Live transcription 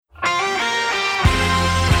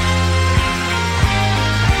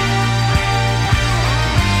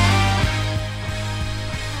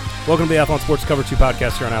Welcome to the Athlon Sports Cover 2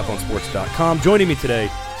 podcast here on athlonsports.com. Joining me today,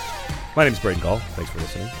 my name is Braden Gall. Thanks for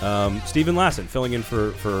listening. Steven Lassan, filling in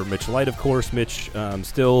for Mitch Light, of course. Mitch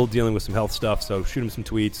still dealing with some health stuff, so shoot him some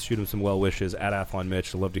tweets, shoot him some well wishes at Athlon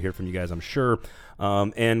Mitch. I'd love to hear from you guys, I'm sure.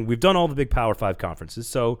 And we've done all the big Power 5 conferences,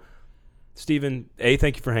 so Steven,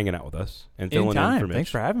 thank you for hanging out with us and filling in for Mitch.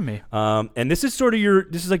 Thanks for having me. And this is sort of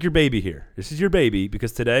this is like your baby here. This is your baby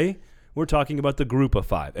because today we're talking about the group of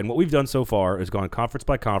 5. And what we've done so far is gone conference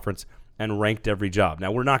by conference and ranked every job.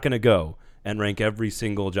 Now, we're not going to go and rank every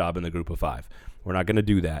single job in the group of 5. We're not going to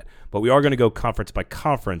do that. But we are going to go conference by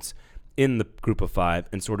conference in the group of 5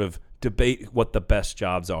 and sort of debate what the best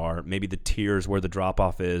jobs are, maybe the tiers, where the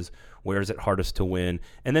drop-off is, where is it hardest to win,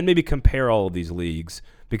 and then maybe compare all of these leagues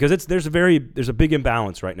because there's a big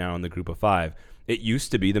imbalance right now in the group of 5. It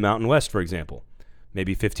used to be the Mountain West, for example,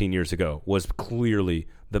 maybe 15 years ago, was clearly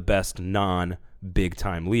the best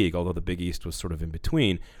non-big-time league, although the Big East was sort of in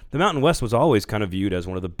between. The Mountain West was always kind of viewed as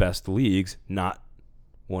one of the best leagues, not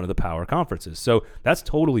one of the power conferences. So that's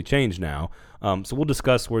totally changed now. So we'll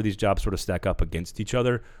discuss where these jobs sort of stack up against each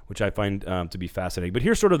other, which I find to be fascinating. But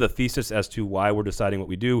here's sort of the thesis as to why we're deciding what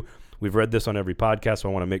we do. We've read this on every podcast, so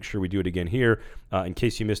I want to make sure we do it again here. In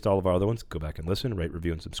case you missed all of our other ones, go back and listen, rate,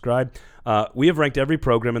 review, and subscribe. We have ranked every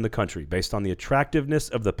program in the country based on the attractiveness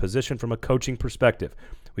of the position from a coaching perspective.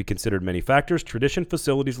 We considered many factors: tradition,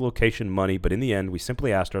 facilities, location, money, but in the end, we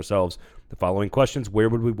simply asked ourselves the following questions: where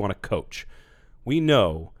would we want to coach? We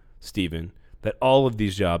know, Steven, that all of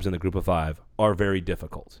these jobs in the group of 5 are very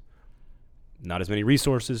difficult. Not as many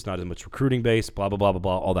resources, not as much recruiting base, blah, blah, blah, blah,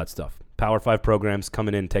 blah, all that stuff. Power 5 programs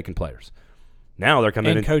coming in, taking players. Now they're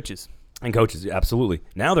coming in. And coaches. And coaches, absolutely.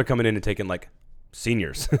 Now they're coming in and taking, like,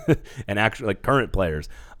 seniors and actually, like, current players.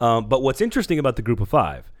 But what's interesting about the group of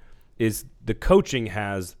 5 is the coaching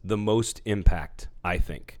has the most impact, I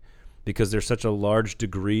think, because there's such a large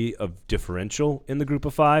degree of differential in the group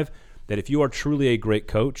of 5 that if you are truly a great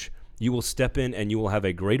coach, you will step in and you will have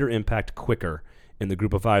a greater impact quicker in the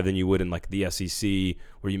group of 5 than you would in like the SEC,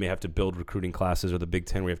 where you may have to build recruiting classes, or the Big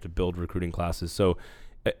Ten where you have to build recruiting classes. So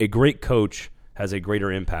a great coach has a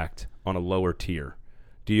greater impact on a lower tier.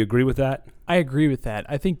 Do you agree with that? I agree with that.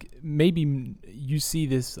 I think maybe you see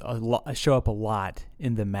this show up a lot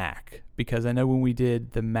in the MAC, because I know when we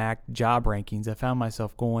did the MAC job rankings, I found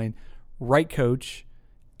myself going, right coach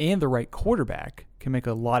and the right quarterback can make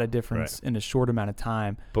a lot of difference in a short amount of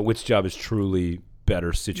time. But which job is truly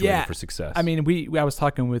better situated for success? I mean, I was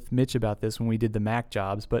talking with Mitch about this when we did the MAC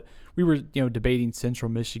jobs, but we were debating Central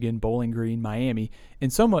Michigan, Bowling Green, Miami,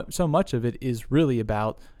 and so much of it is really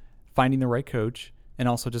about finding the right coach and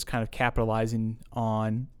also just kind of capitalizing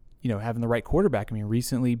on having the right quarterback. I mean,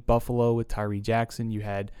 recently Buffalo with Tyree Jackson, you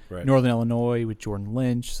had Northern Illinois with Jordan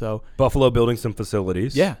Lynch. So Buffalo building some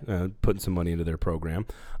facilities, putting some money into their program.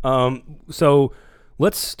 So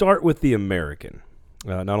let's start with the American,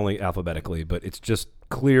 not only alphabetically, but it's just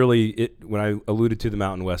clearly when I alluded to the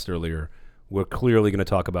Mountain West earlier, we're clearly going to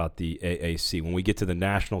talk about the AAC. When we get to the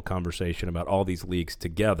national conversation about all these leagues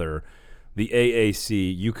together, the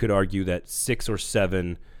AAC, you could argue that 6 or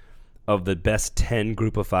 7 of the best 10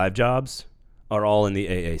 group of 5 jobs are all in the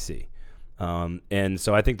AAC. And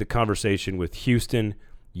so I think the conversation with Houston,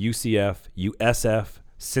 UCF, USF,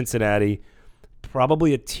 Cincinnati,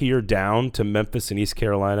 probably a tier down to Memphis and East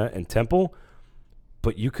Carolina and Temple,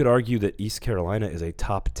 but you could argue that East Carolina is a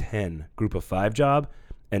top 10 group of 5 job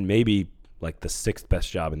and maybe like the 6th best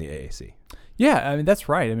job in the AAC. Yeah, I mean, that's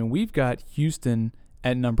right. I mean, we've got Houston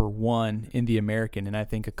at number 1 in the American, and I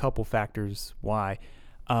think a couple factors why.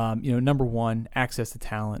 Number 1, access to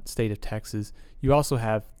talent, state of Texas. You also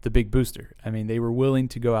have the big booster. I mean, they were willing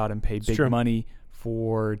to go out and pay big money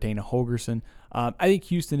for Dana Holgerson. I think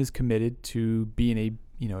Houston is committed to being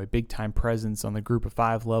a big time presence on the group of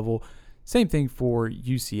 5 level. Same thing for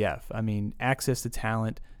UCF. I mean, access to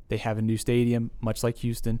talent. They have a new stadium, much like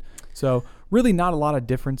Houston. So really not a lot of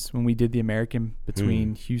difference when we did the American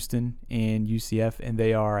between Houston and UCF, and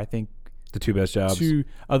they are, I think, the 2 best jobs.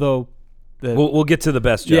 Although we'll get to the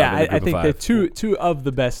best job. Yeah, in the group I think of 5. the two of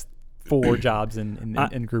the best 4 jobs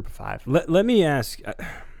in group of 5. Let me ask.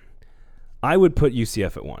 I would put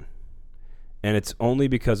UCF at 1, and it's only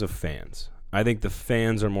because of fans. I think the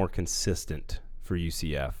fans are more consistent for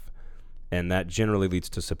UCF, and that generally leads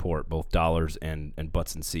to support, both dollars and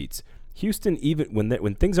butts and seats. Houston, even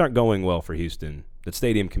when things aren't going well for Houston, the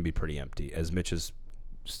stadium can be pretty empty, as Mitch has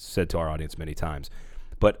said to our audience many times.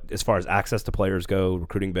 But as far as access to players go,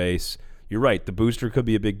 recruiting base, you're right, the booster could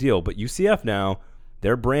be a big deal. But UCF now,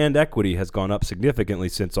 their brand equity has gone up significantly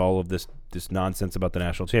since all of this nonsense about the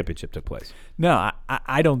national championship took place. No,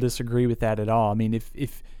 I don't disagree with that at all. I mean,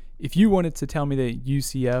 if if you wanted to tell me that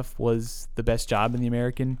UCF was the best job in the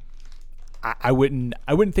American, I wouldn't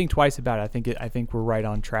think twice about it. I think we're right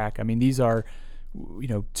on track. I mean, these are,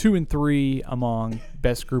 2 and 3 among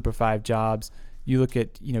best group of 5 jobs. You look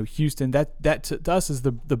at, Houston, that to us is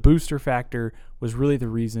the booster factor was really the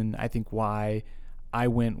reason I think why I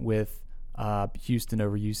went with Houston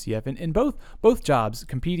over UCF. And both jobs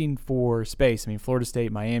competing for space. I mean, Florida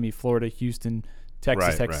State, Miami, Florida, Houston,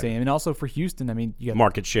 Texas A&M, and also for Houston, I mean, you got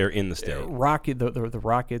market share in the state, the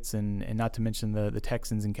Rockets, and not to mention the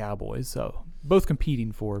Texans and Cowboys. So both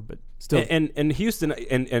competing for, but still, and Houston,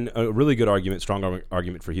 and a really good argument, strong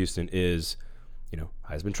argument for Houston is,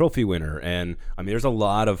 Heisman Trophy winner, and I mean, there's a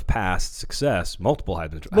lot of past success, multiple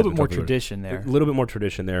Heisman. A little bit more tradition there. A little bit more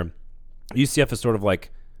tradition there. UCF is sort of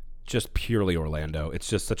like just purely Orlando. It's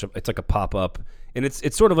just it's like a pop up. And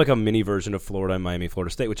it's sort of like a mini version of Florida and Miami,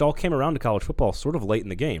 Florida State, which all came around to college football sort of late in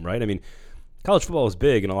the game, right? I mean, college football was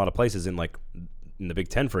big in a lot of places in the Big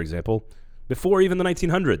Ten, for example, before even the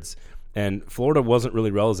 1900s. And Florida wasn't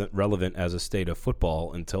really relevant as a state of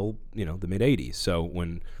football until, the mid-'80s. So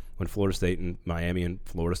when Florida State and Miami and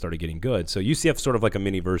Florida started getting good. So UCF is sort of like a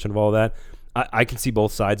mini version of all that. I can see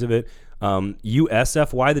both sides of it.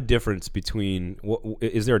 USF, why the difference between –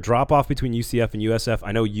 is there a drop-off between UCF and USF?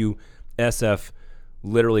 I know USF –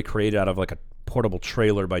 literally created out of like a portable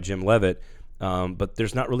trailer by Jim Leavitt, but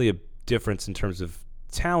there's not really a difference in terms of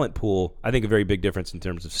talent pool. I think a very big difference in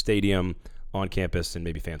terms of stadium, on campus, and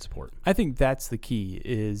maybe fan support. I think that's the key.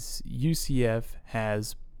 Is UCF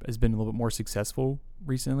has been a little bit more successful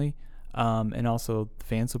recently, and also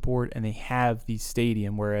fan support, and they have the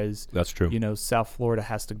stadium, whereas that's true. South Florida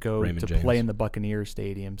has to go Raymond to James. Play in the Buccaneers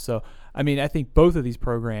Stadium. So I mean, I think both of these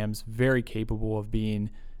programs very capable of being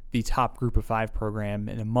the top group of 5 program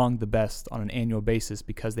and among the best on an annual basis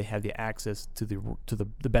because they have the access to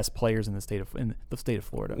the best players in the state of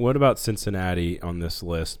Florida. What about Cincinnati on this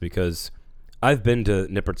list? Because I've been to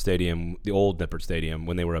Nippert Stadium, the old Nippert Stadium,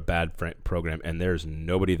 when they were a bad program, and there's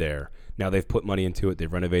nobody there. Now they've put money into it.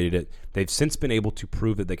 They've renovated it. They've since been able to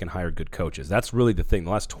prove that they can hire good coaches. That's really the thing.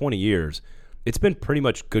 The last 20 years, it's been pretty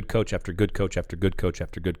much good coach after good coach after good coach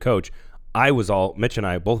after good coach. Mitch and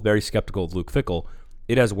I, both very skeptical of Luke Fickell.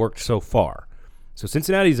 It has worked so far. So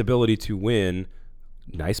Cincinnati's ability to win,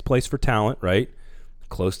 nice place for talent, right?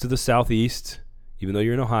 Close to the Southeast, even though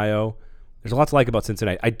you're in Ohio. There's a lot to like about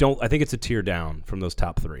Cincinnati. I think it's a tier down from those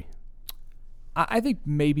top 3. I think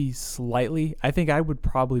maybe slightly. I think I would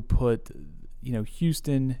probably put,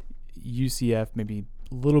 Houston, UCF, maybe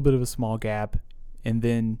a little bit of a small gap, and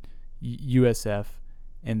then USF,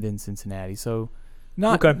 and then Cincinnati. So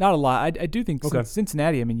not a lot. I do think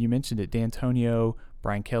Cincinnati, I mean, you mentioned it, D'Antonio,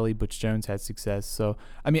 Brian Kelly, Butch Jones had success. So,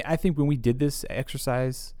 I mean, I think when we did this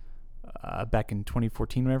exercise back in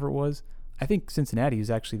 2014, whenever it was, I think Cincinnati is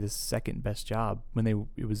actually the second best job when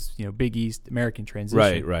it was Big East American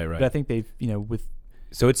transition. Right. But I think they've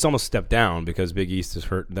so it's almost stepped down because Big East has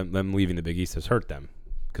hurt them. Them leaving the Big East has hurt them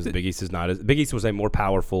because the Big East is not as Big East was a more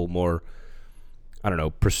powerful, more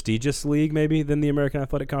prestigious league maybe than the American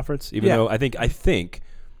Athletic Conference. Even though I think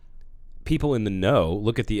people in the know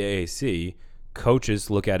look at the AAC. Coaches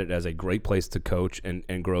look at it as a great place to coach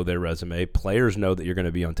and grow their resume. Players know that you're going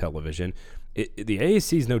to be on television. The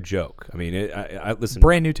AAC is no joke. I mean, I listen.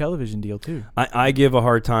 Brand new television deal too. I give a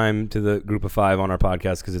hard time to the group of 5 on our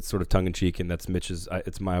podcast because it's sort of tongue in cheek, and that's Mitch's.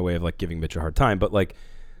 It's my way of like giving Mitch a hard time. But like,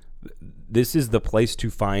 this is the place to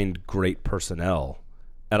find great personnel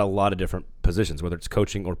at a lot of different positions, whether it's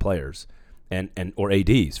coaching or players, and or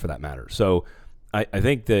ADs for that matter. So I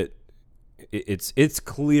think that it's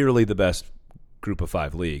clearly the best group of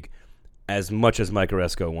 5 league. As much as Mike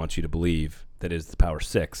Oresco wants you to believe that it is the Power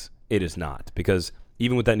 6, it is not, because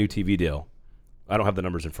even with that new TV deal, I don't have the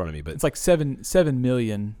numbers in front of me, but it's like $7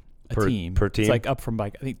 million per team. It's like up from I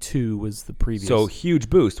think 2 was the previous. So huge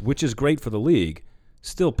boost, which is great for the league.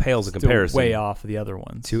 Still pales in comparison, way off of the other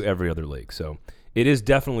ones to every other league. So it is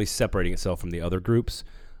definitely separating itself from the other groups.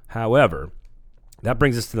 However, that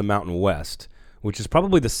brings us to the Mountain West, which is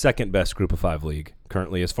probably the second best group of 5 league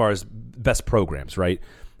currently as far as best programs, right?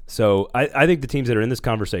 So I think the teams that are in this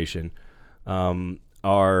conversation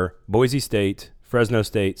are Boise State, Fresno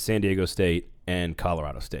State, San Diego State, and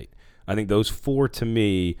Colorado State. I think those 4 to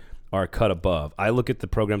me are a cut above. I look at the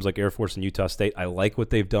programs like Air Force and Utah State. I like what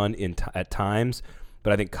they've done at times,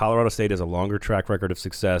 but I think Colorado State has a longer track record of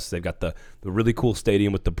success. They've got the really cool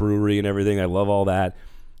stadium with the brewery and everything. I love all that.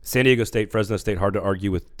 San Diego State, Fresno State, hard to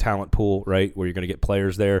argue with talent pool, right, where you're going to get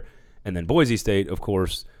players there. And then Boise State, of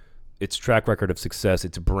course, its track record of success,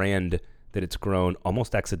 its brand that it's grown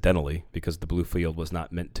almost accidentally because the blue field was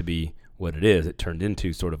not meant to be what it is. It turned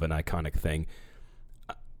into sort of an iconic thing.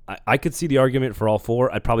 I could see the argument for all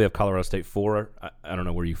four. I'd probably have Colorado State 4. I don't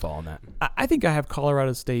know where you fall on that. I think I have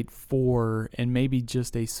Colorado State 4 and maybe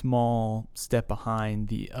just a small step behind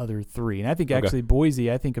the other 3. And I think actually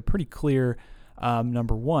Boise, I think a pretty clear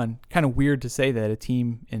number 1. Kind of weird to say that a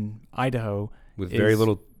team in Idaho with very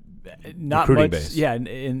little not recruiting much base. Yeah,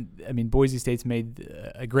 and I mean Boise State's made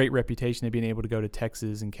a great reputation of being able to go to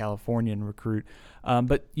Texas and California and recruit.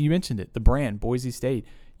 But you mentioned it, the brand, Boise State.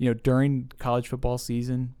 During college football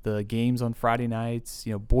season, the games on Friday nights,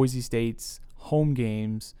 Boise State's home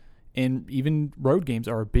games and even road games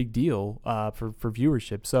are a big deal for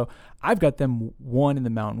viewership. So I've got them 1 in the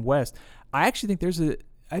Mountain West. I actually think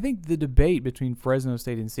I think the debate between Fresno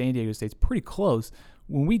State and San Diego State is pretty close.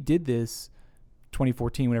 When we did this,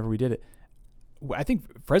 2014, whenever we did it, I think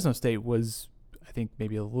Fresno State was,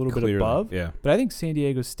 maybe a little bit above. Yeah. But I think San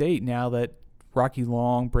Diego State, now that Rocky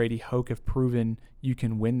Long, Brady Hoke have proven you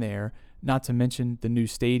can win there, not to mention the new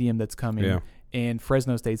stadium that's coming, and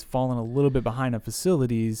Fresno State's fallen a little bit behind on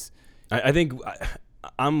facilities. I think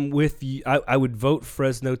I'm with you. I would vote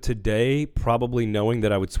Fresno today, probably knowing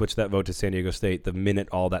that I would switch that vote to San Diego State the minute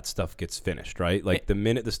all that stuff gets finished, right? Like the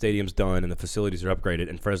minute the stadium's done and the facilities are upgraded,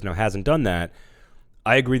 and Fresno hasn't done that,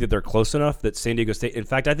 I agree that they're close enough that San Diego State, in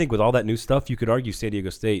fact, I think with all that new stuff, you could argue San Diego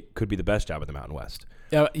State could be the best job in the Mountain West.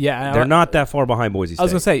 Yeah, they're not that far behind Boise State. I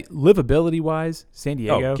was going to say, livability-wise, San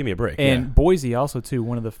Diego. Oh, give me a break. And Boise also, too,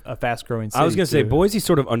 one of the fast-growing cities. I was going to say, Boise's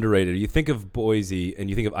sort of underrated. You think of Boise and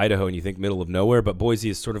you think of Idaho and you think middle of nowhere, but Boise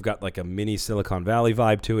has sort of got like a mini Silicon Valley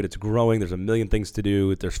vibe to it. It's growing. There's a million things to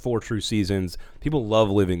do. There's 4 true seasons. People love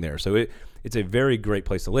living there. So it's a very great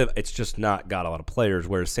place to live. It's just not got a lot of players,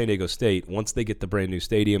 whereas San Diego State, once they get the brand new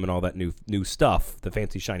stadium and all that new stuff, the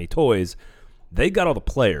fancy shiny toys, they got all the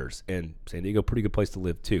players, and San Diego, pretty good place to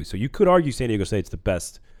live too. So you could argue San Diego State's the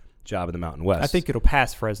best job in the Mountain West. I think it'll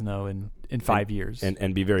pass Fresno in 5 years.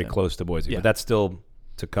 And be very close to Boise. Yeah. But that's still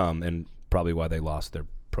to come, and probably why they lost their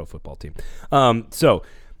pro football team. So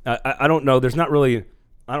I don't know. There's not really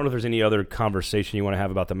 – I don't know if there's any other conversation you want to have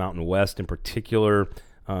about the Mountain West in particular.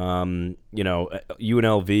 UNLV,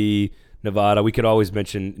 Nevada. We could always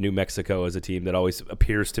mention New Mexico as a team that always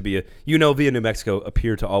appears to be UNLV and New Mexico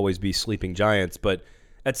appear to always be sleeping giants, but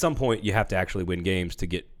at some point you have to actually win games to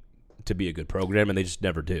get to be a good program, and they just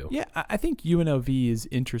never do. Yeah, I think UNLV is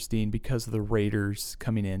interesting because of the Raiders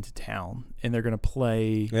coming into town, and they're going to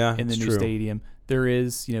play in the new stadium. There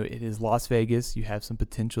is, it is Las Vegas. You have some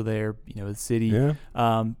potential there, the city. Yeah.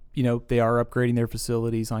 They are upgrading their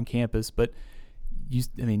facilities on campus, but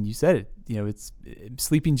you said it. It's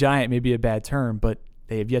sleeping giant may be a bad term, but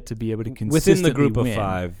they have yet to be able to consistently within the group win. Of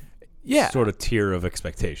 5. Sort of tier of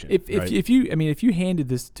expectation. If you handed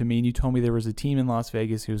this to me and you told me there was a team in Las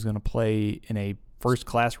Vegas who was going to play in a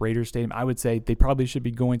first-class Raiders stadium, I would say they probably should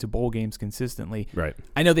be going to bowl games consistently. Right.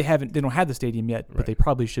 I know they don't have the stadium yet, but they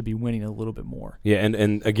probably should be winning a little bit more. Yeah,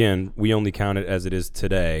 and again, we only count it as it is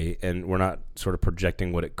today, and we're not sort of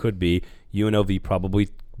projecting what it could be. UNLV probably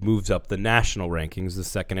moves up the national rankings the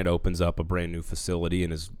second it opens up a brand new facility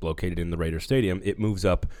and is located in the Raider Stadium. It moves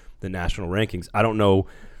up the national rankings. I don't know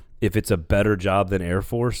if it's a better job than Air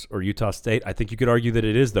Force or Utah State. I think you could argue that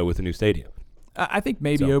it is, though, with a new stadium. I think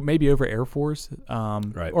maybe over Air Force,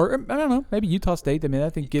 right? Or I don't know, maybe Utah State. I mean, I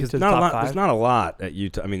think gets to the top 5. There's not a lot at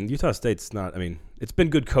Utah. I mean, Utah State's not. I mean, it's been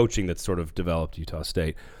good coaching that's sort of developed Utah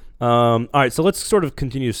State. All right, so let's sort of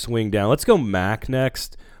continue to swing down. Let's go MAC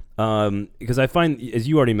next, because I find, as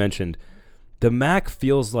you already mentioned, the MAC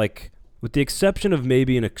feels like, with the exception of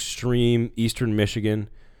maybe an extreme Eastern Michigan.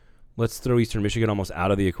 Let's throw Eastern Michigan almost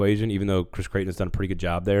out of the equation, even though Chris Creighton has done a pretty good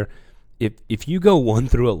job there. If you go 1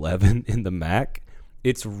 through 11 in the MAC,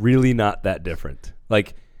 it's really not that different.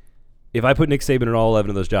 Like, if I put Nick Saban in all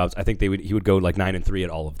 11 of those jobs, I think he would go like 9-3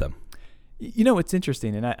 at all of them. It's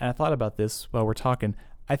interesting, and I thought about this while we're talking.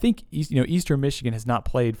 I think Eastern Michigan has not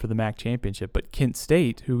played for the MAC championship, but Kent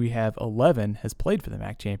State, who we have 11, has played for the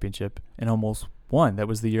MAC championship and almost won. That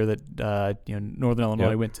was the year that Northern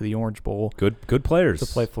Illinois went to the Orange Bowl. Good players to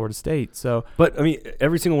play Florida State. So, but I mean,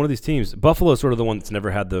 every single one of these teams, Buffalo is sort of the one that's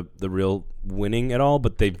never had the real winning at all,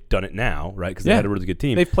 but they've done it now, right? Because they had a really good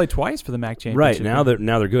team. They've played twice for the MAC championship. Right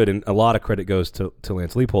now they're good, and a lot of credit goes to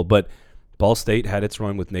Lance Leipold. But Ball State had its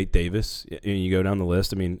run with Nate Davis. You go down the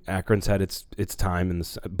list. I mean, Akron's had its time,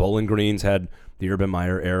 and Bowling Green's had the Urban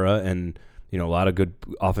Meyer era, and a lot of good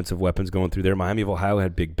offensive weapons going through there. Miami of Ohio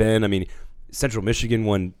had Big Ben. I mean, Central Michigan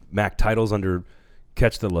won MAC titles under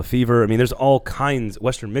Catch the Lefevre. I mean, there's all kinds.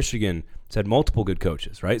 Western Michigan has had multiple good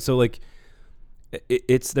coaches, right? So, like,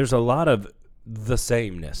 there's a lot of the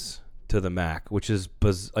sameness to the MAC, which is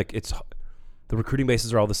it's the recruiting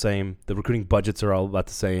bases are all the same. The recruiting budgets are all about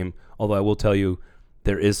the same. Although I will tell you,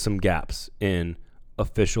 there is some gaps in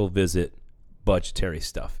official visit budgetary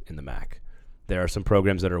stuff in the MAC. There are some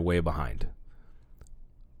programs that are way behind.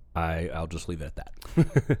 I'll just leave it at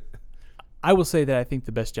that. I will say that I think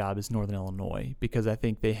the best job is Northern Illinois, because I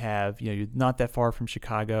think they have, you're not that far from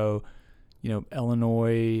Chicago,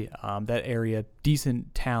 Illinois, that area,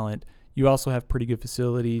 decent talent. You also have pretty good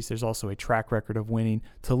facilities. There's also a track record of winning.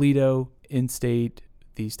 Toledo, in-state,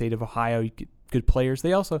 the state of Ohio, you get good players.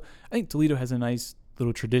 I think Toledo has a nice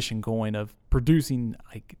little tradition going of producing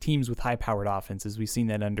like teams with high-powered offenses. We've seen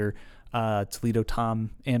that under Toledo Tom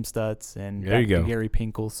Amstutz and back to Gary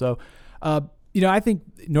Pinkel. So, I think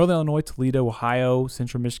Northern Illinois, Toledo, Ohio,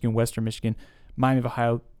 Central Michigan, Western Michigan, Miami of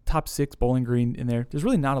Ohio, top 6, Bowling Green in there. There's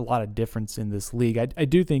really not a lot of difference in this league. I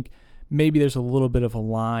do think maybe there's a little bit of a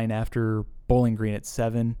line after Bowling Green at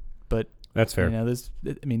 7, but that's fair.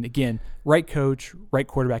 Again, right coach, right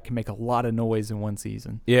quarterback can make a lot of noise in one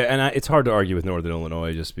season. Yeah, and it's hard to argue with Northern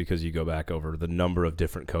Illinois just because you go back over the number of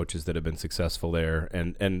different coaches that have been successful there,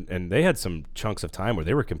 and they had some chunks of time where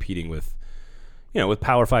they were competing with, with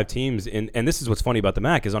Power 5 teams. And this is what's funny about the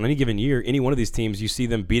MAC is on any given year, any one of these teams, you see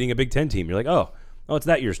them beating a Big Ten team. You're like, oh, it's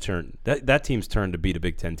that year's turn. That team's turn to beat a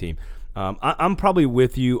Big Ten team. I'm probably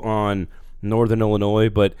with you on Northern Illinois,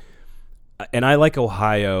 and I like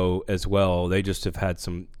Ohio as well. They just have had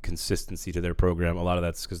some consistency to their program. A lot of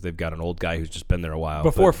that's because they've got an old guy who's just been there a while.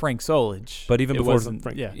 Before Frank Solich. But even before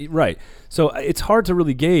Frank. Yeah. Right. So it's hard to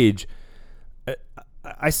really gauge.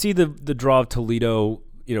 I see the draw of Toledo,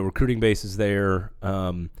 recruiting base is there.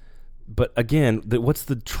 But again, what's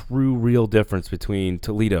the true real difference between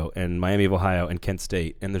Toledo and Miami of Ohio and Kent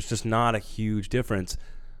State? And there's just not a huge difference.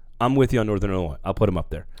 I'm with you on Northern Illinois. I'll put them up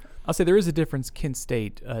there. I'll say there is a difference. Kent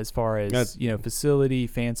State, as far as facility,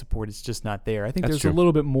 fan support, it's just not there. I think there's a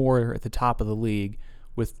little bit more at the top of the league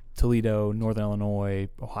with Toledo, Northern Illinois,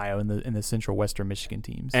 Ohio, and the Central Western Michigan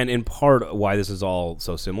teams. And in part, why this is all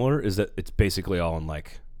so similar is that it's basically all in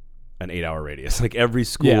like an 8-hour radius. Like every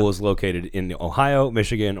school is located in Ohio,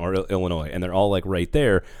 Michigan, or Illinois, and they're all like right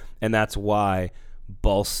there. And that's why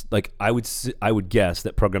I would guess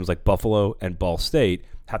that programs like Buffalo and Ball State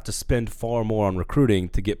have to spend far more on recruiting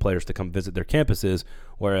to get players to come visit their campuses,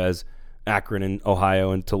 whereas Akron and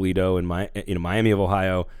Ohio and Toledo and Miami of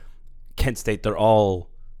Ohio, Kent State, they're all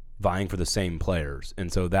vying for the same players,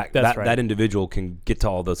 and so that individual can get to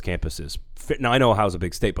all those campuses. Now I know Ohio's a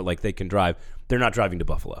big state, but like they can drive. They're not driving to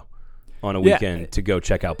Buffalo on a weekend to go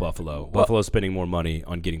check out Buffalo. Buffalo's spending more money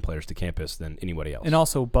on getting players to campus than anybody else. And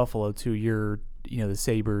also Buffalo too. You're the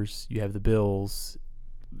Sabres, you have the Bills.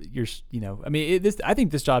 I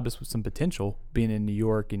think this job is with some potential, being in New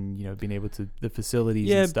York and being able to the facilities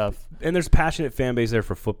and stuff. And there's passionate fan base there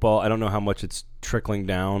for football. I don't know how much it's trickling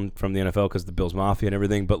down from the NFL because the Bills Mafia and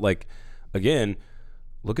everything. But again,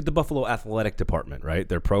 look at the Buffalo athletic department. Right,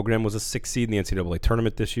 their program was a 6th seed in the NCAA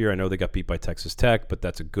tournament this year. I know they got beat by Texas Tech, but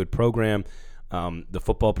that's a good program. The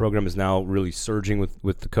football program is now really surging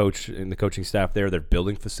with the coach and the coaching staff there. They're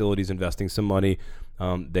building facilities, investing some money.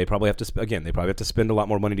 They probably have to spend a lot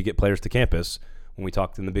more money to get players to campus. When we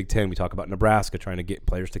talked in the Big Ten, we talk about Nebraska trying to get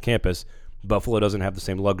players to campus. Buffalo doesn't have the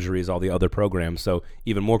same luxury as all the other programs, so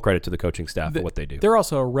even more credit to the coaching staff for what they do. They're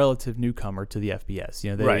also a relative newcomer to the FBS.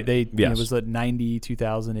 It was like 90,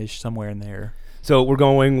 2000-ish, somewhere in there. So we're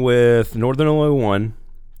going with Northern Illinois 1,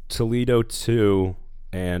 Toledo 2,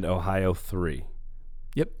 and Ohio 3.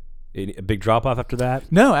 Yep. A big drop-off after that?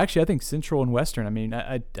 No, actually, I think Central and Western. I mean,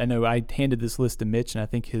 I know I handed this list to Mitch, and I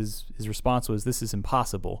think his response was, this is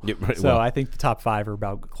impossible. Yep, right, so I think the top 5 are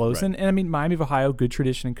about close. Right. And I mean, Miami of Ohio, good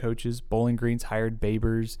tradition in coaches. Bowling Green's hired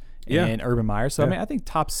Babers and Urban Meyer. So, I think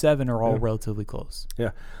top 7 are all relatively close.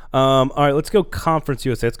 Yeah. All right, let's go Conference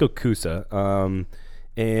USA. Let's go CUSA.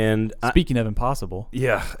 Speaking of impossible.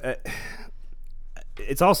 Yeah.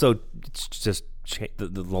 It's just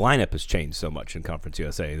the lineup has changed so much in Conference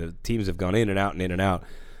USA. The teams have gone in and out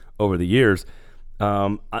over the years.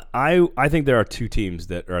 I think there are 2 teams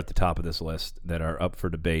that are at the top of this list that are up for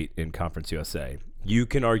debate in Conference USA. You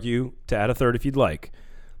can argue to add a third if you'd like,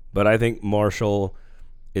 but I think Marshall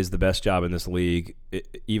is the best job in this league,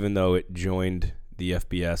 even though it joined the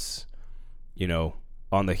FBS,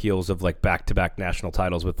 on the heels of back-to-back national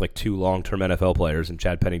titles with 2 long-term NFL players in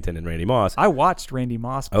Chad Pennington and Randy Moss. I watched Randy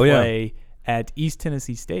Moss play at East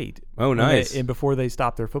Tennessee State. Oh, nice. And before they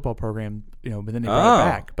stopped their football program, but then they brought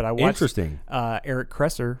it back. But I watched Eric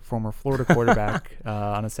Kresser, former Florida quarterback,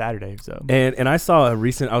 on a Saturday. So and I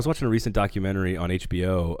was watching a recent documentary on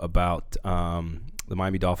HBO about the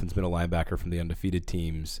Miami Dolphins middle linebacker from the undefeated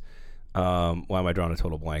teams. Why am I drawing a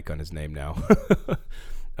total blank on his name now?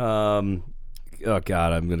 oh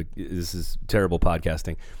God, this is terrible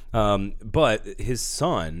podcasting. But his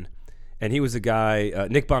son, and he was a guy,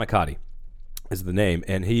 Nick Bonacotti is the name,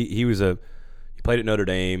 and he played at Notre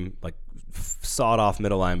Dame, like sawed off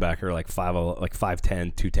middle linebacker, like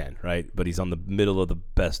 5'10", 210, right? But he's on the middle of the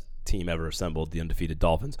best team ever assembled, the undefeated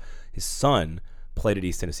Dolphins. His son played at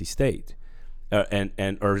East Tennessee State, or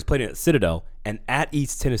he's played at Citadel, and at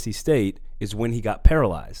East Tennessee State is when he got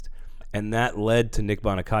paralyzed. And that led to Nick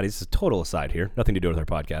Bonacotti. This is a total aside here, nothing to do with our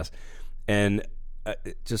podcast. And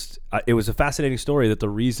it was a fascinating story that the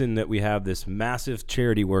reason that we have this massive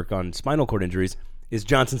charity work on spinal cord injuries is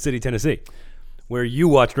Johnson City, Tennessee, where you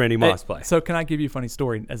watched Randy Moss play. So can I give you a funny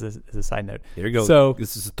story as a side note? Here you go. So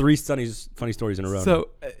this is 3 funny stories in a row. So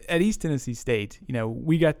at East Tennessee State,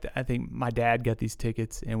 we got, I think my dad got these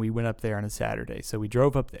tickets, and we went up there on a Saturday. So we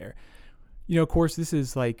drove up there. Of course, this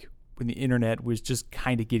is like when the internet was just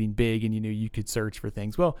kind of getting big and, you could search for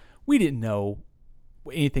things. Well, we didn't know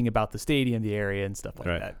anything about the stadium, the area, and stuff like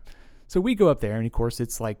that. So we go up there, and of course,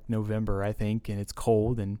 it's like November, I think, and it's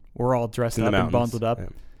cold, and we're all dressed up and bundled up. Yeah.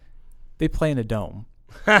 They play in a dome.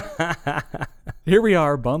 Here we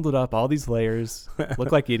are, bundled up, all these layers,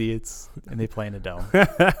 look like idiots, and they play in a dome.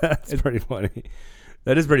 That's pretty funny.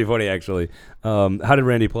 That is pretty funny, actually. How did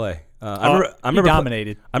Randy play? I remember he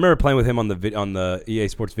dominated. I remember playing with him on the EA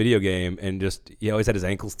Sports video game, and just he always had his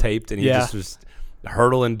ankles taped, and he just was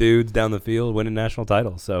hurdling dudes down the field, winning national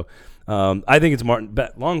titles. So I think it's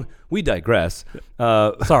Martin. We digress.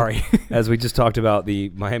 Sorry. As we just talked about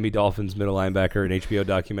the Miami Dolphins middle linebacker, an HBO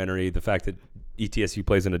documentary, the fact that ETSU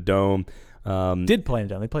plays in a dome. Did play in a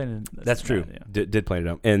dome. They played in a That's true. Yeah. Did play in a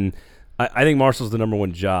dome. And I think Marshall's the number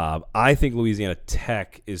 1 job. I think Louisiana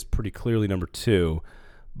Tech is pretty clearly number 2.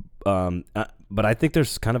 But I think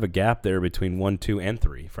there's kind of a gap there between 1, 2, and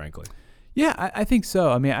 3, frankly. Yeah, I think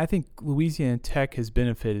so. I mean, I think Louisiana Tech has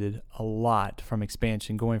benefited a lot from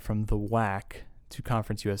expansion, going from the WAC to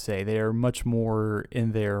Conference USA. They are much more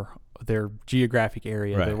in their geographic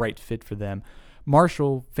area, the right fit for them.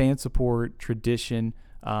 Marshall, fan support, tradition,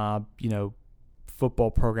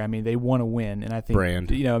 football programming, they want to win. And I think,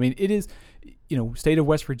 brand. It is, state of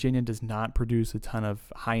West Virginia does not produce a ton of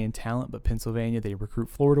high-end talent, but Pennsylvania, they recruit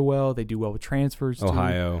Florida well. They do well with transfers.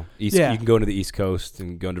 Ohio. You can go into the East Coast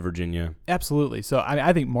and go into Virginia. Absolutely. So,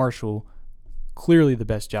 I think Marshall, clearly the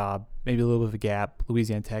best job, maybe a little bit of a gap.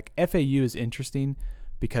 Louisiana Tech. FAU is interesting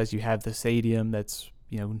because you have the stadium that's,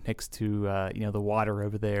 next to, the water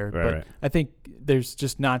over there. But I think there's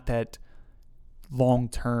just not that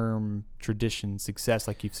long-term tradition success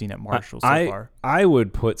like you've seen at Marshall so far. I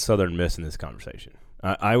would put Southern Miss in this conversation.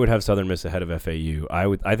 I would have Southern Miss ahead of FAU.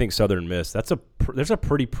 I think Southern Miss, there's a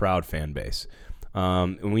pretty proud fan base.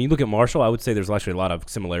 And when you look at Marshall, I would say there's actually a lot of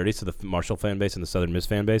similarities to the Marshall fan base and the Southern Miss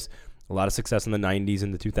fan base. A lot of success in the 90s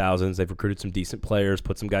and the 2000s. They've recruited some decent players,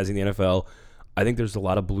 put some guys in the NFL. I think there's a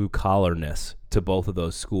lot of blue-collarness to both of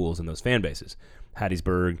those schools and those fan bases.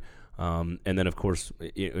 Hattiesburg, and then, of course,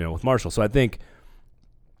 with Marshall. So I think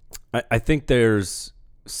there's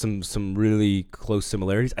some really close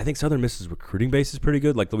similarities. I think Southern Miss's recruiting base is pretty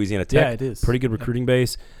good, like Louisiana Tech. Yeah, it is. Pretty good recruiting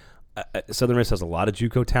base. Southern Miss has a lot of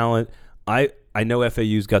JUCO talent. I know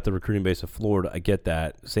FAU's got the recruiting base of Florida. I get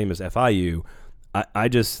that. Same as FIU. I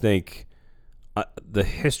just think the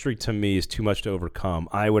history to me is too much to overcome.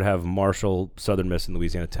 I would have Marshall, Southern Miss, and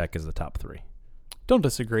Louisiana Tech as the top 3. Don't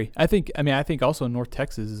disagree. I think also North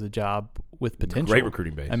Texas is a job with potential. Great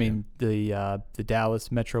recruiting base. I mean, the Dallas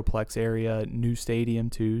Metroplex area, new stadium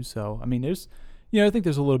too. So, there's, I think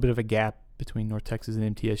there's a little bit of a gap between North Texas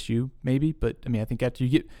and MTSU maybe, but I think after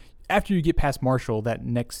you get past Marshall, that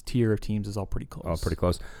next tier of teams is all pretty close. Oh, pretty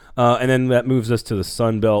close. And then that moves us to the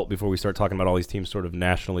Sun Belt before we start talking about all these teams sort of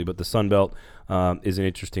nationally. But the Sun Belt is an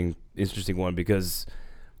interesting one because,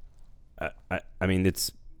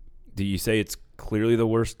 do you say it's clearly the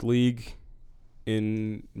worst league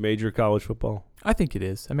in major college football? I think it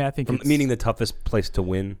is. I think it's... Meaning the toughest place to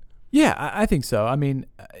win? Yeah, I think so.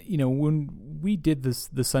 When we did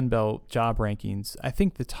the Sun Belt job rankings, I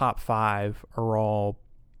think the top 5 are all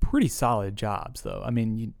pretty solid jobs, though.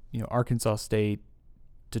 Arkansas State,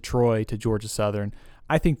 Detroit to Georgia Southern.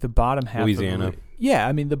 I think the bottom half Louisiana. Of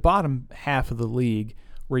the league, the bottom half of the league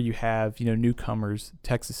where you have, newcomers,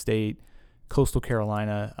 Texas State, Coastal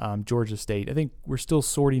Carolina, Georgia State. I think we're still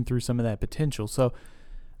sorting through some of that potential. So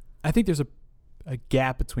I think there's a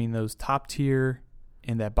gap between those top tier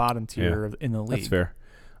and that bottom tier in the league. That's fair.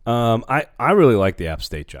 I really like the App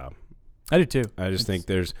State job. I do too. I just think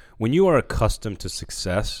when you are accustomed to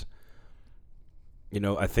success,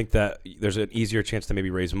 I think that there's an easier chance to maybe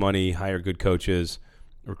raise money, hire good coaches,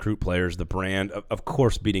 recruit players, the brand. Of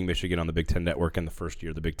course, beating Michigan on the Big Ten Network in the first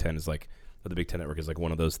year, the Big Ten Network is like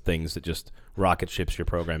one of those things that just rocket ships your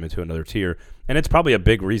program into another tier. And it's probably a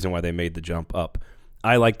big reason why they made the jump up.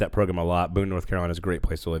 I like that program a lot. Boone, North Carolina is a great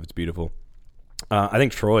place to live. It's beautiful. I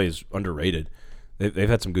think Troy is underrated. They've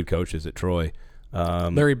had some good coaches at Troy.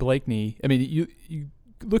 Larry Blakeney. I mean, you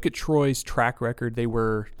look at Troy's track record. They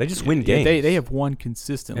just win games. They have won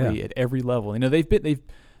consistently at every level.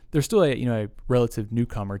 They're still a relative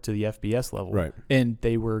newcomer to the FBS level, right? And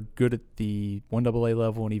they were good at the 1AA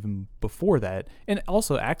level and even before that, and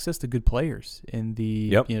also access to good players in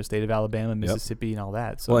the state of Alabama, Mississippi, and all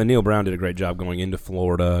that. So, and Neil Brown did a great job going into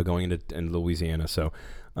Florida, going into Louisiana. So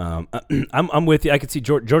I'm with you. I could see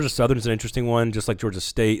Georgia Southern is an interesting one, just like Georgia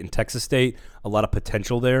State and Texas State. A lot of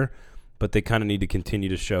potential there, but they kind of need to continue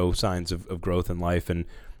to show signs of growth in life. And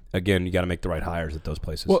again, you got to make the right hires at those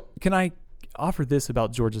places. Well, can I offer this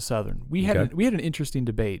about Georgia Southern? We had an interesting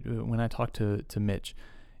debate when I talked to Mitch.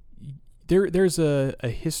 There's a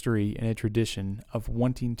history and a tradition of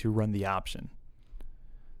wanting to run the option.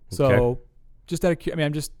 So just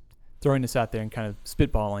I'm just throwing this out there and kind of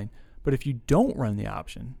spitballing. But if you don't run the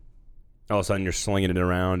option, all of a sudden you're slinging it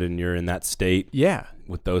around and you're in that state. Yeah,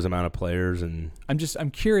 with those amount of players, and I'm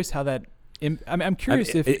curious how that. I'm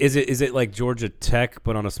curious if is it like Georgia Tech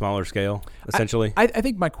but on a smaller scale, essentially. I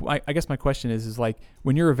think I guess my question is like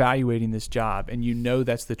when you're evaluating this job and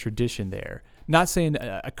that's the tradition there. Not saying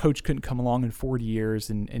a coach couldn't come along in 40 years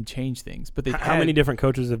and change things, but how many different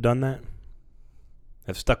coaches have done that?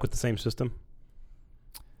 Have stuck with the same system?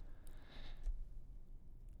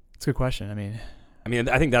 It's a good question.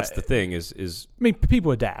 I think that's the thing is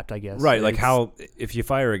people adapt, I guess. Right, like how if you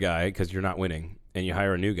fire a guy because you're not winning and you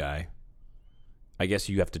hire a new guy, I guess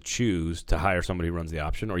you have to choose to hire somebody who runs the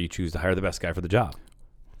option, or you choose to hire the best guy for the job.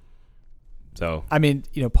 So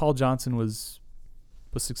Paul Johnson was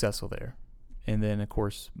successful there, and then of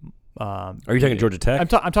course, are you talking Georgia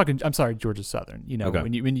Tech? I'm sorry, Georgia Southern.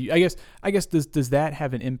 When you I guess does that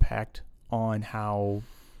have an impact on how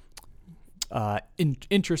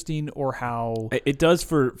interesting or how it does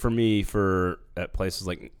for me at places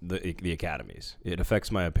like the academies? It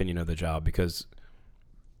affects my opinion of the job because.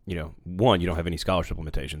 One, you don't have any scholarship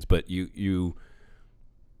limitations, but you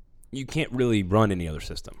can't really run any other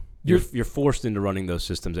system. You're forced into running those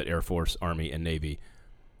systems at Air Force, Army, and Navy.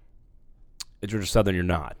 At Georgia Southern, you're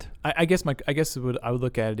not. I guess what I would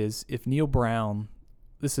look at it is if Neil Brown,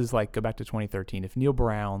 this is like go back to 2013. If Neil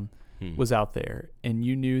Brown was out there and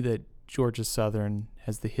you knew that Georgia Southern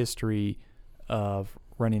has the history of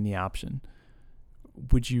running the option,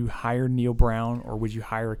 would you hire Neil Brown or would you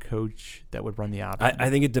hire a coach that would run the option? I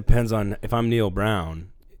think it depends on if I'm Neil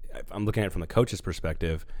Brown. If I'm looking at it from the coach's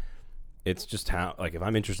perspective, it's just how, like, if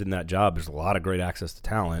I'm interested in that job, there's a lot of great access to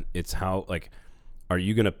talent. It's how, like, are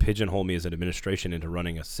you going to pigeonhole me as an administration into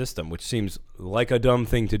running a system, which seems like a dumb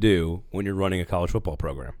thing to do when you're running a college football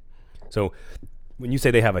program. So when you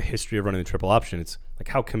say they have a history of running the triple option, it's like,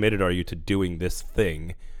 how committed are you to doing this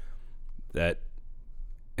thing that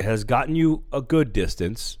has gotten you a good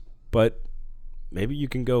distance, but maybe you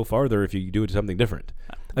can go farther if you do it to something different.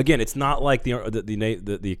 Again, it's not like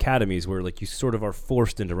the academies where like you sort of are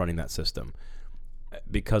forced into running that system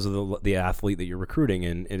because of the athlete that you're recruiting,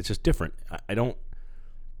 and it's just different. I don't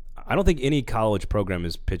think any college program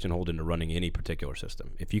is pigeonholed into running any particular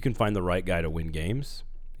system. If you can find the right guy to win games,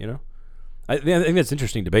 I think that's an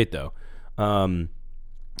interesting debate though.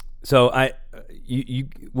 So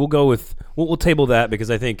we'll go with we'll table that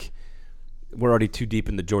because I think we're already too deep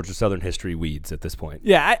in the Georgia Southern history weeds at this point.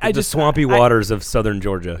 Yeah, the swampy waters of Southern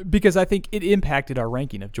Georgia. Because I think it impacted our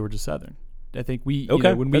ranking of Georgia Southern. I think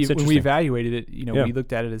when we evaluated it, we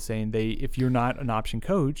looked at it as saying if you're not an option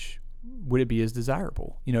coach, would it be as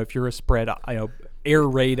desirable? If you're a spread air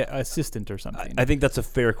raid assistant or something. I think that's a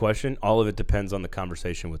fair question. All of it depends on the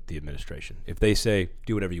conversation with the administration. If they say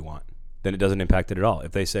do whatever you want, then it doesn't impact it at all.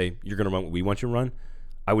 If they say you're going to run what we want you to run,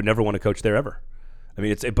 I would never want to coach there ever. I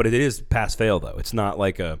mean, but it is pass fail though. It's not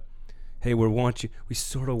like hey, we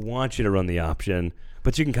sort of want you to run the option,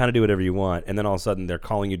 but you can kind of do whatever you want. And then all of a sudden they're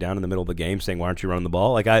calling you down in the middle of the game saying, why aren't you running the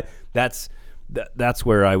ball? Like that's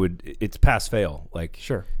where I would. It's pass fail. Like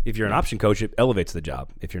sure, if you're an option coach, it elevates the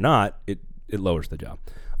job. If you're not, it lowers the job.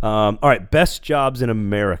 All right, best jobs in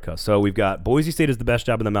America. So we've got Boise State is the best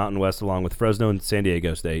job in the Mountain West, along with Fresno and San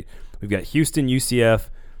Diego State. We've got Houston, UCF,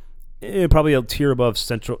 probably a tier above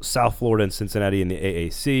South Florida and Cincinnati in the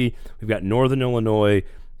AAC. We've got Northern Illinois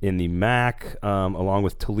in the MAC, along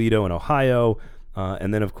with Toledo and Ohio.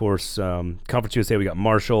 And then, of course, Conference USA, we got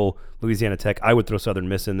Marshall, Louisiana Tech. I would throw Southern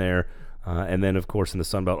Miss in there. And then, of course, in the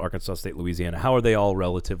Sun Belt, Arkansas State, Louisiana. How are they all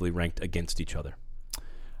relatively ranked against each other?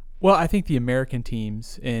 Well, I think the American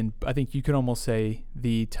teams, and I think you could almost say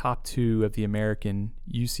the top two of the American,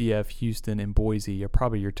 UCF, Houston, and Boise, are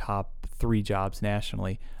probably your top three jobs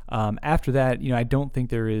nationally. After that, I don't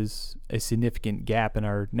think there is a significant gap in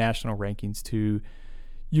our national rankings to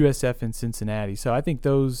USF and Cincinnati. So I think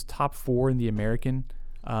those top four in the American,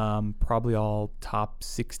 probably all top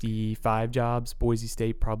 65 jobs. Boise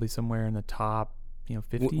State probably somewhere in the top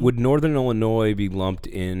 50. Would Northern Illinois be lumped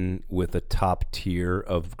in with a top tier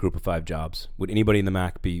of Group of Five jobs? Would anybody in the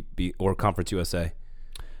MAC be or Conference USA?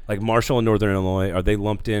 Like Marshall and Northern Illinois, are they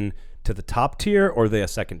lumped in to the top tier, or are they a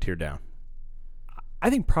second tier down? I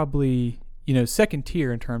think probably, second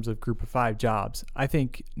tier in terms of Group of Five jobs. I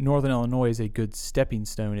think Northern Illinois is a good stepping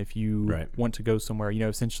stone if you want to go somewhere.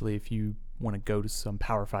 Essentially, if you want to go to some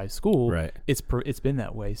Power 5 school, it's been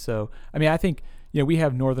that way. So, I think we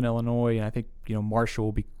have Northern Illinois, and I think Marshall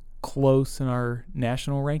will be close in our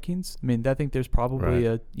national rankings. I think there's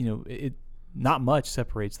probably not much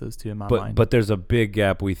separates those two in my mind. But there's a big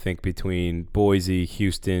gap, we think, between Boise,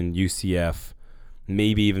 Houston, UCF,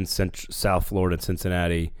 maybe even South Florida and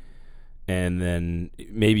Cincinnati, and then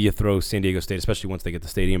maybe you throw San Diego State, especially once they get the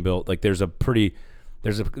stadium built. Like there's a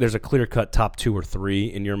clear-cut top 2 or 3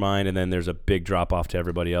 in your mind, and then there's a big drop-off to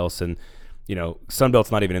everybody else. And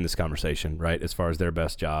Sunbelt's not even in this conversation, right, as far as their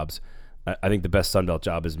best jobs. I think the best Sunbelt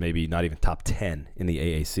job is maybe not even top 10 in the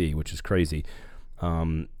AAC, which is crazy.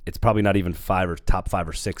 It's probably not even top 5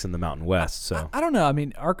 or 6 in the Mountain West. So I don't know.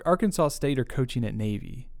 Arkansas State are coaching at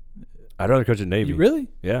Navy. I'd rather coach at Navy. You really?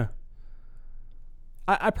 Yeah.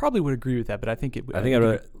 I probably would agree with that, but I think it'd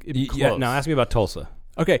be close. Yeah, now ask me about Tulsa.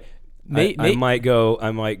 Okay. I might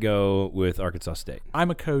go with Arkansas State.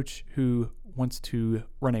 I'm a coach who wants to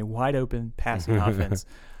run a wide open passing offense.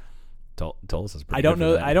 Tulsa's pretty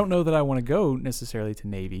I don't know that I want to go necessarily to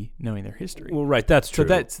Navy, knowing their history. Well, right, that's true.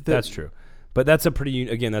 So that's true. But that's a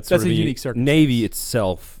pretty that's a unique circumstance. Navy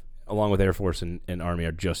itself, along with Air Force and Army,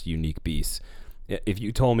 are just unique beasts. If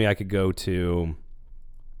you told me I could go to,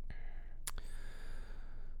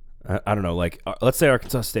 I don't know, like let's say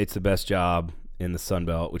Arkansas State's the best job in the Sun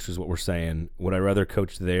Belt, which is what we're saying, would I rather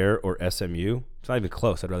coach there or SMU? It's not even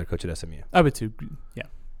close. I'd rather coach at SMU. I would too. Yeah.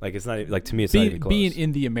 Like it's not like to me. It's not even close. Being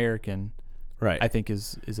in the American, right? I think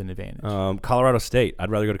is an advantage. Colorado State.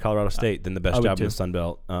 I'd rather go to Colorado State than the best job in the Sun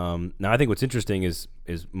Belt. Now I think what's interesting is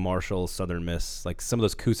Marshall, Southern Miss. Like some of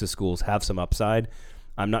those CUSA schools have some upside.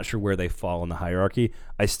 I'm not sure where they fall in the hierarchy.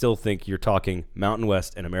 I still think you're talking Mountain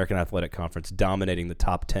West and American Athletic Conference dominating the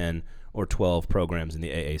top 10 or 12 programs in the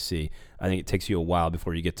AAC. I think it takes you a while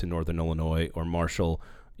before you get to Northern Illinois or Marshall,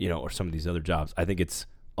 or some of these other jobs. I think it's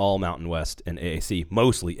all Mountain West and AAC,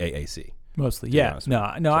 mostly AAC. Mostly, yeah.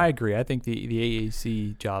 No, I agree. I think the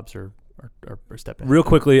AAC jobs are stepping. Real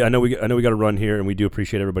quickly, I know we got to run here, and we do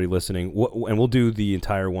appreciate everybody listening. And we'll do the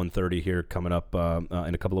entire 130 here coming up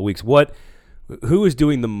in a couple of weeks. Who is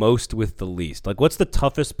doing the most with the least? Like, what's the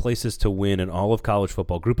toughest places to win in all of college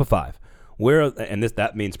football? Group of 5.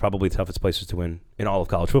 That means probably the toughest places to win in all of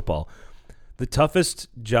college football. The toughest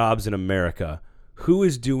jobs in America. Who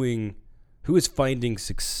is finding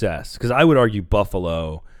success? Because I would argue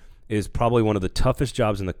Buffalo is probably one of the toughest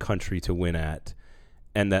jobs in the country to win at,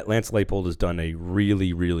 and that Lance Leipold has done a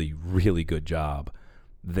really, really, really good job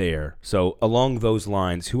there. So along those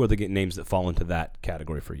lines, who are the names that fall into that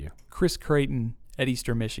category for you? Chris Creighton at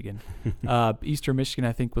Eastern Michigan. Eastern Michigan,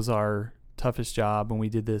 I think, was our toughest job when we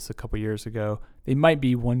did this a couple years ago. They might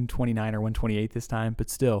be 129 or 128 this time, but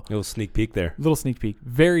still. A little sneak peek there. Little sneak peek.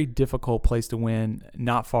 Very difficult place to win,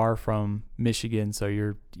 not far from Michigan, so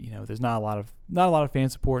there's not a lot of fan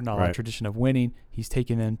support, not a lot of tradition of winning. He's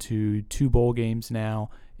taken them to 2 bowl games now,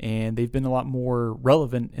 and they've been a lot more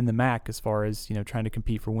relevant in the MAC as far as, trying to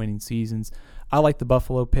compete for winning seasons. I like the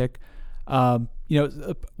Buffalo pick. One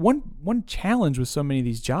challenge with so many of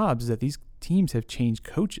these jobs is that these teams have changed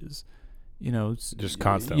coaches. Just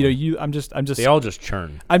constantly. I'm just. They all just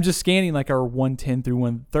churn. I'm just scanning like our 110 through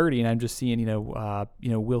 130, and I'm just seeing,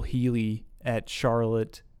 Will Healy at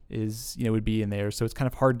Charlotte would be in there. So it's kind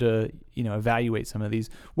of hard to, evaluate some of these.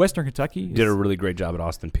 Western Kentucky did a really great job at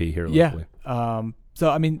Austin Peay here locally. Yeah. So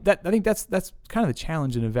I think that's kind of the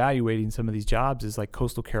challenge in evaluating some of these jobs is like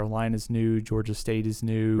Coastal Carolina's new, Georgia State is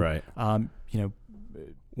new. Right.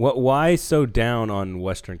 Why so down on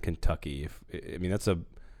Western Kentucky?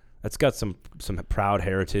 That's got some proud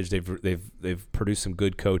heritage. They've produced some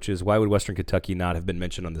good coaches. Why would Western Kentucky not have been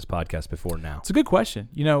mentioned on this podcast before now? It's a good question.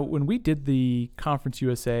 When we did the Conference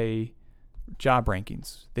USA job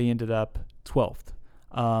rankings, they ended up 12th.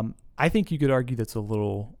 I think you could argue that's a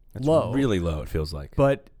little low. Really low, it feels like.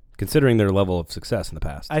 But considering their level of success in the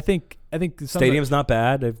past. I think Stadium's not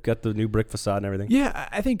bad. They've got the new brick facade and everything. Yeah,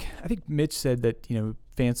 I think Mitch said that,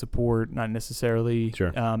 fan support, not necessarily.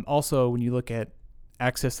 Sure. Also, when you look at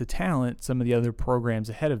access to talent, some of the other programs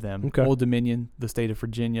ahead of them, Okay. Old Dominion, the state of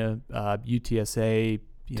Virginia, UTSA,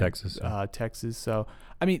 Texas. Texas. So,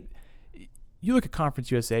 I mean, you look at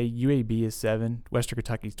Conference USA, UAB is 7, Western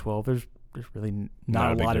Kentucky's 12. There's really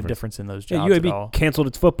not a lot of difference in those jobs at all. UAB canceled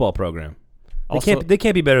its football program. Also, They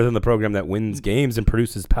can't be better than the program that wins games and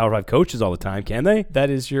produces Power 5 coaches all the time, can they? that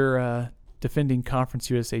is your defending Conference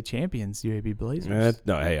USA champions, UAB Blazers.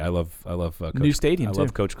 No, hey, I love Coach, New stadium, I too.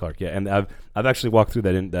 love Coach Clark. Yeah, and I've actually walked through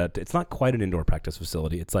that. It's not quite an indoor practice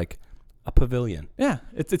facility. It's like a pavilion. Yeah,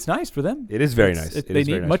 it's nice for them. It is very nice. They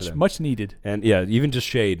need much needed. And yeah, even just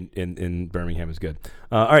shade in Birmingham is good.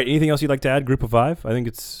 All right, anything else you'd like to add? Group of 5. I think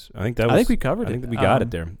we covered it. I think we got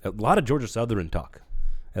it there. A lot of Georgia Southern talk.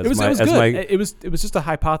 It was good. It was just a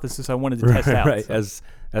hypothesis I wanted to test out. Right. So.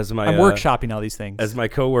 As my I'm workshopping all these things. As my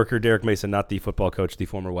coworker Derek Mason, not the football coach, the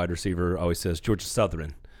former wide receiver, always says, Georgia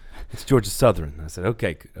Southern. It's Georgia Southern. I said,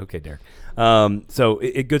 okay, Derek. So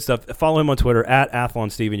good stuff. Follow him on Twitter at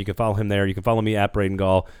AthlonSteven. You can follow him there. You can follow me at Braden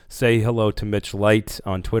Gall. Say hello to Mitch Light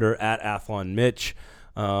on Twitter at AthlonMitch.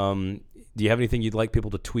 Do you have anything you'd like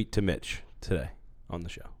people to tweet to Mitch today on the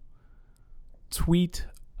show? Tweet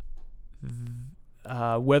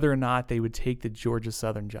whether or not they would take the Georgia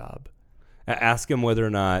Southern job. Ask him whether or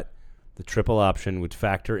not the triple option would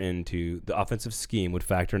factor into the offensive scheme, would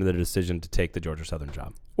factor into the decision to take the Georgia Southern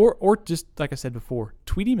job. Or just like I said before,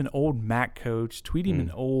 tweet him an old MAC coach. Tweet him an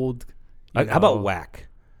old. How about WAC?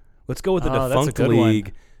 Let's go with the defunct league.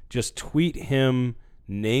 One. Just tweet him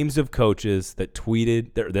names of coaches that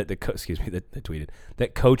tweeted that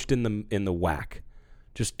coached in the WAC.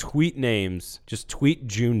 Just tweet names. Just tweet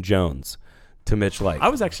June Jones to Mitch Light. I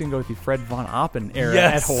was actually going to go with the Fred Von Oppen era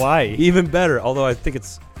at Hawaii. Even better. Although I think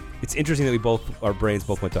it's interesting that our brains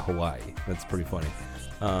both went to Hawaii. That's pretty funny.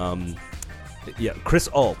 Yeah, Chris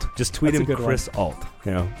Alt. Just tweet him Chris Alt.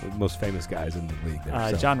 Most famous guys in the league.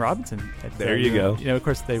 There, John Robinson. There you go. Of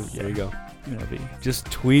course there you go. Just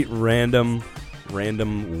tweet random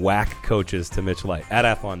whack coaches to Mitch Light at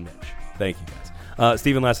Athlon Mitch. Thank you guys.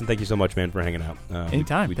 Steven Lassan, thank you so much, man, for hanging out.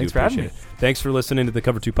 Anytime. Thanks for having me. Thanks for listening to the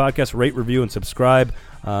Cover 2 podcast. Rate, review, and subscribe.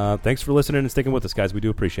 Thanks for listening and sticking with us, guys. We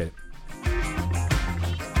do appreciate it.